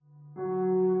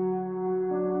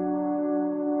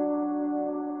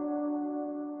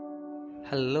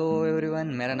Hello everyone,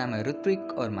 मेरा नाम है ऋत्विक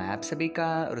और मैं आप सभी का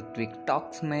ऋत्विक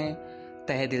टॉक्स में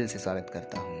तहे दिल से स्वागत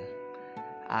करता हूँ।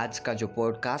 आज का जो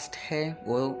पॉडकास्ट है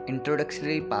वो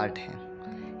इंट्रोडक्टरी पार्ट है,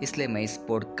 इसलिए मैं इस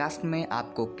पॉडकास्ट में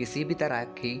आपको किसी भी तरह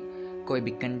की कोई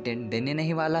भी कंटेंट देने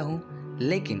नहीं वाला हूँ,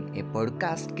 लेकिन ये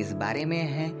पॉडकास्ट किस बारे में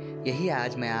है यही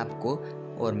आज मैं आपको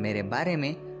और मेरे बारे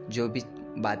में जो भी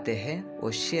बातें हैं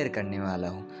वो शेयर करने वाला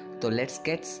हूँ। तो लेट्स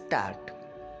गेट स्टार्ट।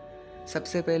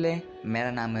 सबसे पहले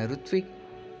मेरा नाम है ऋत्विक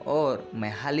और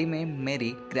मैं हाल ही में मेरी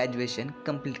ग्रेजुएशन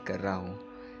कंप्लीट कर रहा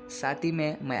हूँ। साथ ही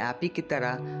में मैं आप ही की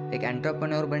तरह एक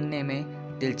एंटरप्रेन्योर बनने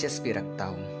में दिलचस्पी रखता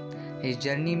हूँ। इस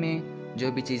जर्नी में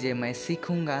जो भी चीज़ें मैं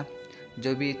सीखूँगा,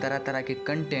 जो भी तरह तरह के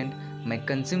कंटेंट मैं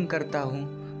कंज्यूम करता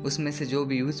हूँ, उसमें से जो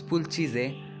भी यूज़फुल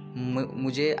चीज़ें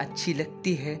मुझे अच्छी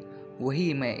लगती है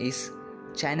वही मैं इस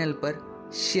चैनल पर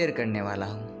शेयर करने वाला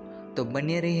हूँ। तो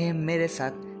बने रहिए मेरे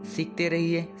साथ, सीखते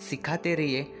रहिए, सिखाते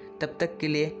रहिए। तब तक के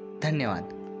लिए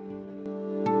धन्यवाद।